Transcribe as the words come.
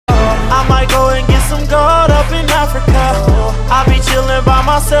I might go and get some gold up in Africa. I be chillin' by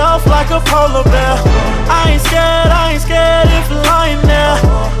myself like a polar bear. I ain't scared if a lion there.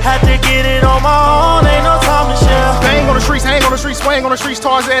 Had to get it on my own, ain't no time to share. Bang on the streets, hang on the streets, swing on the streets,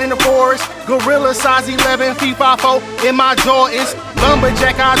 Tarzan in the forest. Gorilla size 11, feet 5'4" in my Jordans.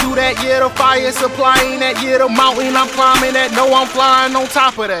 Lumberjack, I do that, yeah, the fire supplying that, yeah, the mountain I'm climbing that, no, I'm flying on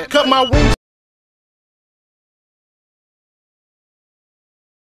top of that. Cut my wings.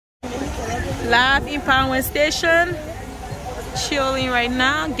 Live in Power Station, chilling right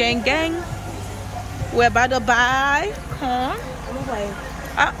now, gang. We're about to buy corn.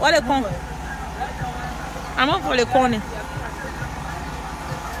 Ah, what the corn? I'm up for the corn.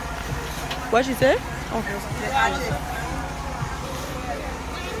 What she say? Okay.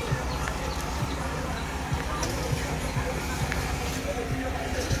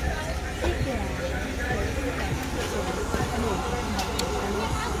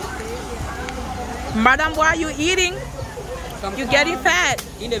 Madam, what are you eating? You getting fat?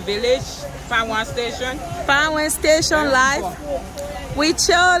 In the village, Power Station. Power Station live. We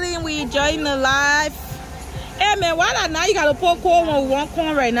chilling, we enjoying the life. Hey man, why not now you gotta pour corn when we want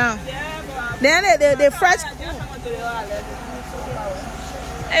corn right now? Then the fresh.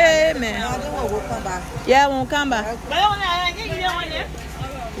 Hey man. Yeah, won't come back. No,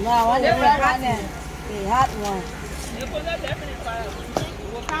 I want the hot one.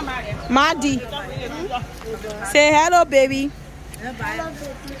 Madi, say hello, baby.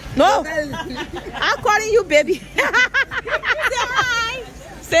 No, I'm calling you, baby. Say hi.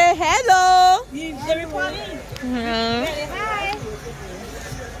 Say hello.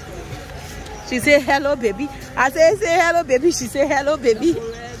 She said hello, baby. I say hello, baby. She said hello, baby.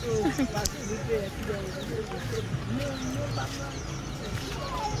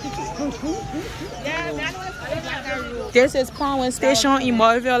 This is Power Station in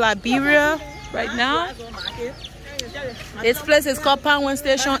Morville, Liberia, right now. This place is called Power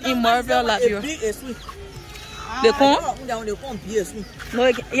Station in Morville, Liberia. The corn?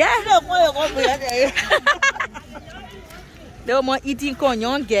 No, yeah. They want eating corn,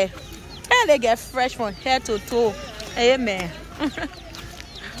 young girl. And they get fresh from head to toe. Amen.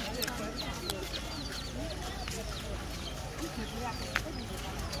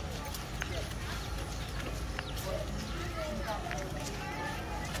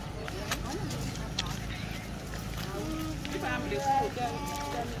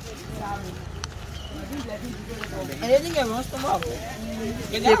 And they think everyone's come up.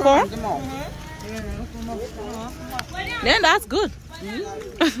 The corn? Then that's good.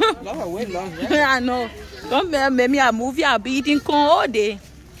 I know. Don't make me a movie. I'll be eating corn all day.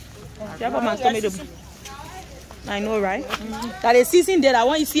 I know, right? That is season there. I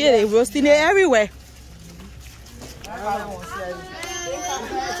want you to see it roasting it everywhere.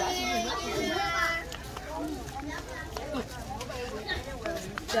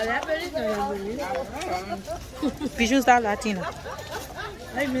 You should start Latina.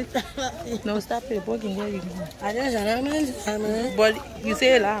 No, stop it. But you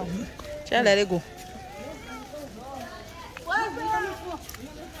say it loud. Just let it go.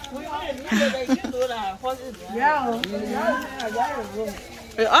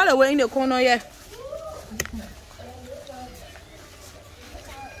 All the way in the corner, yeah.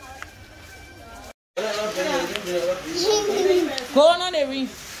 Go on the ring.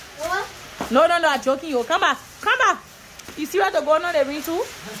 What? No, I'm joking you. Come back. You see what to go on the ring too?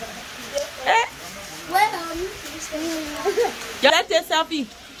 Eh? Yeah, let's take a selfie.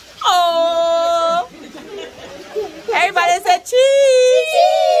 Oh! Everybody say cheese!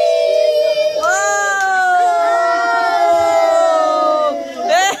 Whoa!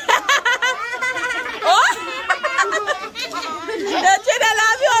 Oh! The children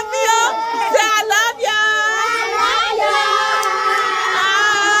love you, Mio. Say I love you.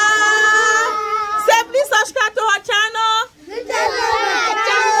 Say please subscribe to our channel.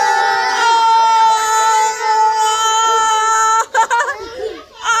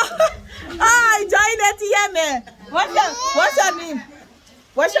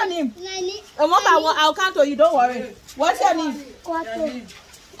 What's your name? I'll count to you, don't worry. What's your name?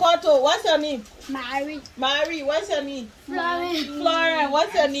 Koto. What's your name? Mary. What's your name? Florence.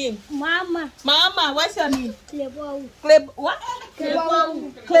 What's your name? Mama. What's your name? What?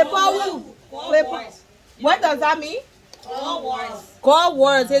 Klepawu. What does that mean? God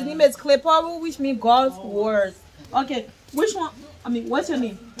words. His name is Klepawu, which means God's words. Okay. Which one? What's your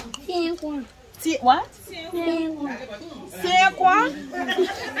name? What?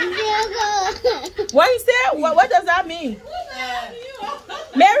 What you say? What does that mean?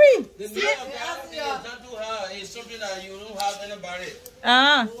 Mary. It's something that you don't have anybody.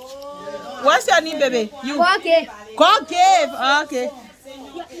 What's your name, baby? You. God gave. Okay.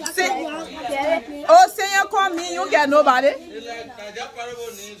 Oh, say you call me, you get nobody.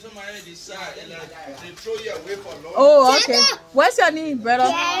 Oh, okay. What's your name,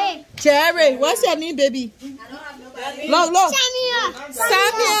 brother? Cherry. What's your name, baby? Look. Samuel.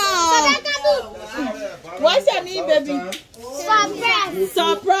 What's your name, baby?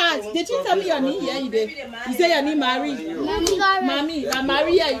 Surprise. Did you tell me your name? Yeah, you did. You say your name, Mary. Mommy.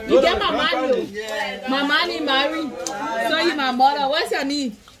 Maria. You get my money. My money, Mary. So you my mother. What's your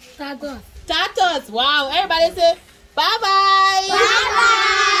name? Tatos. Wow. Everybody say bye-bye.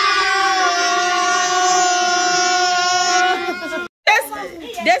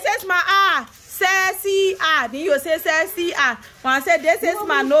 This is my eye. Sassy eye. Then you say sassy eye. When I say this is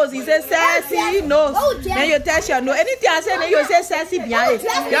my nose, you say sassy nose. Then you touch your nose. Anything I say, then you say sassy behind it.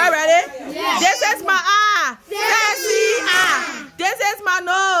 Y'all ready? This is my eye. Sassy eye. This is my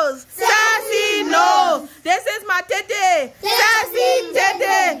nose. Sassy nose. This is my tete. Sassy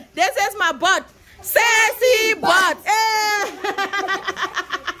tete. This is my butt. Sassy butt.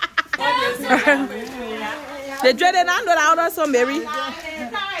 The dreaded and the other son, Mary.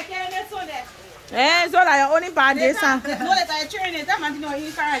 Eh, so like only bad days.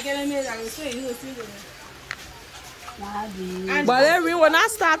 But we will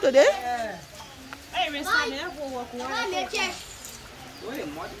not start today.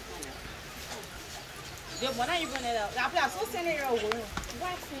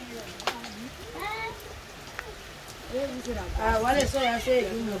 What is it I say?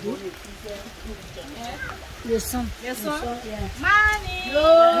 Yes, son. Money.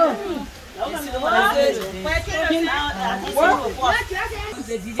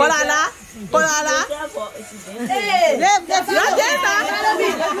 Polala.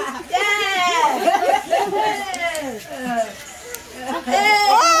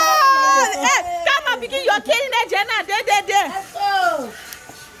 Come on, begin your killing that Jenna.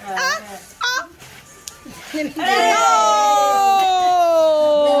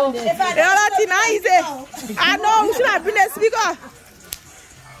 I know we should have been a speaker.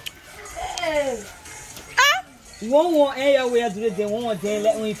 One area where do they want to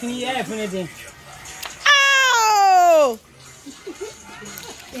let me finish everything. Oh!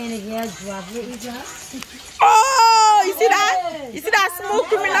 Oh, you see that? You see that smooth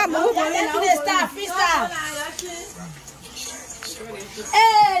criminal move?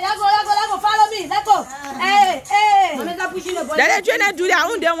 Hey, let go, follow me, let go. Hey. They're trying to do their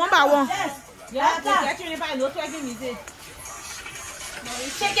own day one by one. Hey.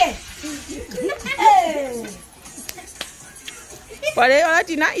 But they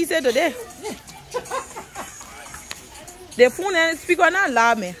already not easy today. The phone and speaker not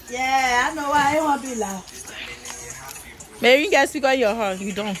loud, man. Yeah, I know why I want to be loud. Maybe you get speaker in your heart,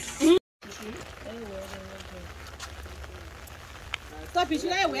 you don't. Stop it,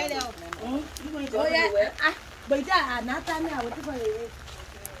 should I wear that? Oh, yeah. But that, not time now. What do you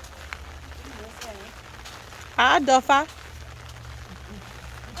Dofa.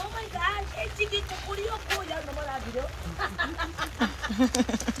 Oh my God, it's chicken to put your food on the video.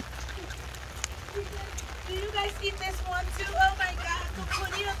 Do you guys eat this one too? Oh my God, to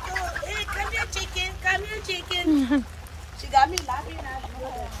put your food. Hey, come here, chicken. She got me laughing at you.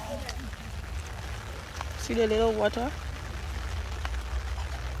 See the little water?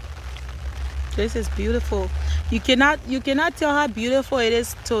 This is beautiful. You cannot tell how beautiful it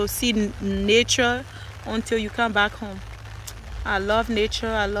is to see nature until you come back home. I love nature.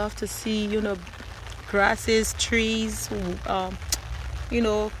 I love to see, grasses, trees,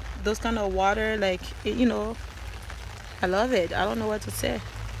 those kind of water. Like, I love it. I don't know what to say.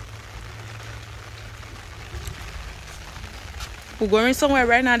 We're going somewhere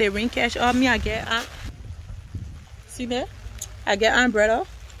right now. The rain catch up me. I get up. See there? I get umbrella,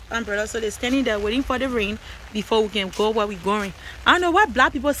 so they're standing there waiting for the rain before we can go where we're going. I don't know why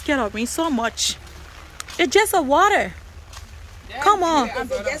black people scared of rain so much. It's just a water. Come on. It's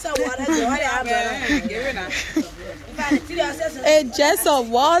just a water. It's just a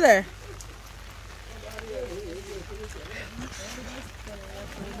water.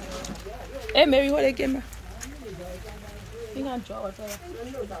 Hey Mary, what they give me? You gonna draw what's up?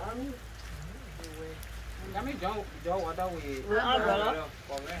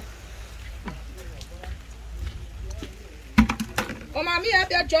 Oh, mommy, have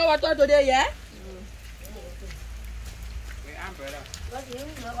your draw water today, yeah?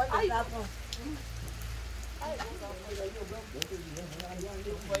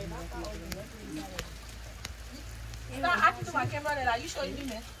 Stop acting to my camera. Are you showing me,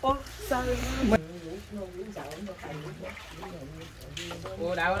 man? Oh, sorry.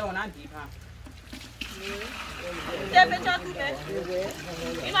 Oh, that one not deep, huh? Take picture too, man.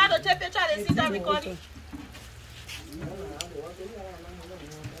 You know how to take picture, they see that recording.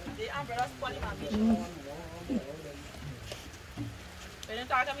 The umbrella spoiling my vision. When you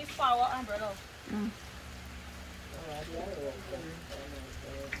talk to me, spoil what umbrella?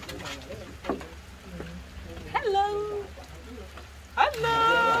 Hello. Hello.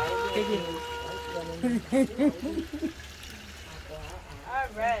 All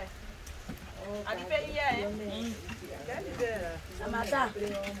right. Are you paying here?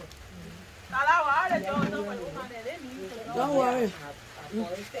 Don't worry.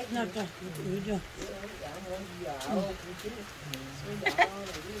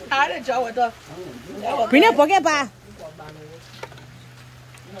 Bring it, pocket bar.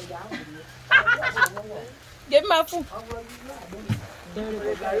 Give me my food.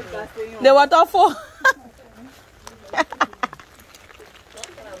 The water for.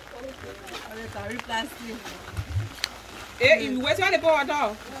 Hey, where's the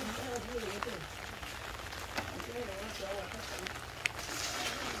water?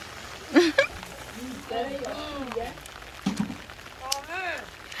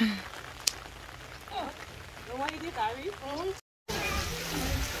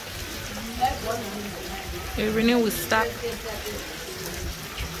 Everything will stop.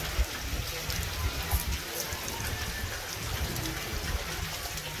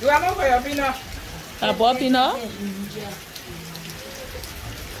 You are not for your peanut. A bought peanut?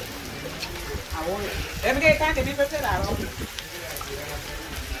 Every day, can't be prepared.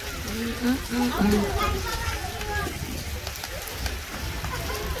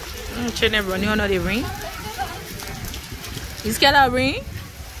 Chain everyone, you know the ring? You scared of ring?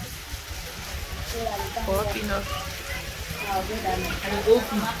 Bought peanut.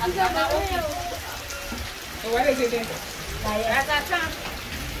 What is it then?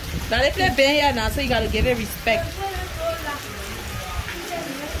 Now they play band here now, so you gotta give it respect.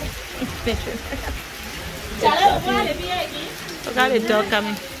 Look at the dog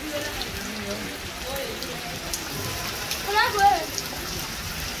coming.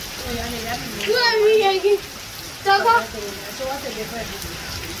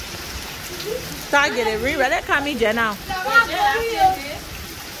 Start getting ring, ready? Come in here now.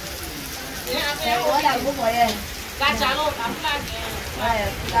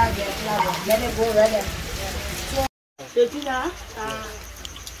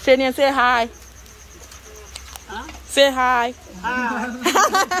 Shania, say hi. Huh? Say hi. I'm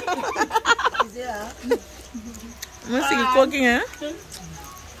see you cooking, huh?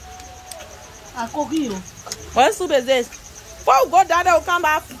 I'm cooking you. What soup is this? Oh, go down there, will come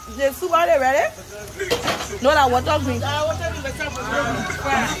back. The soup already ready? No, that water green.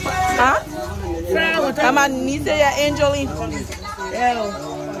 Huh? I'm a niece, your Angeline.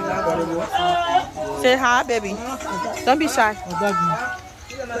 Say hi, baby. Don't be shy.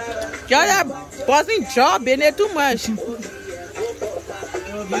 Y'all that buzzing job in there too much.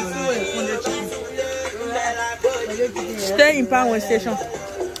 Stay in Power Station.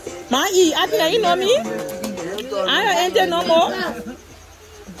 Ma, I think you know me. I don't enter no more.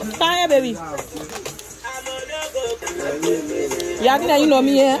 Fire, baby. Yeah, I think you know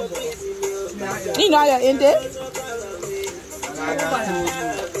me here. You know you're in there.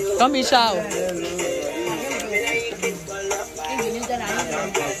 Don't be shy.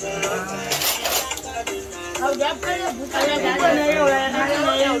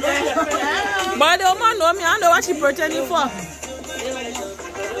 But the woman know me, I know what she pretending for.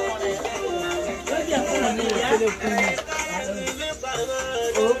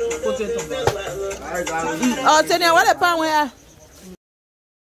 Oh, Tanya, what a pan where?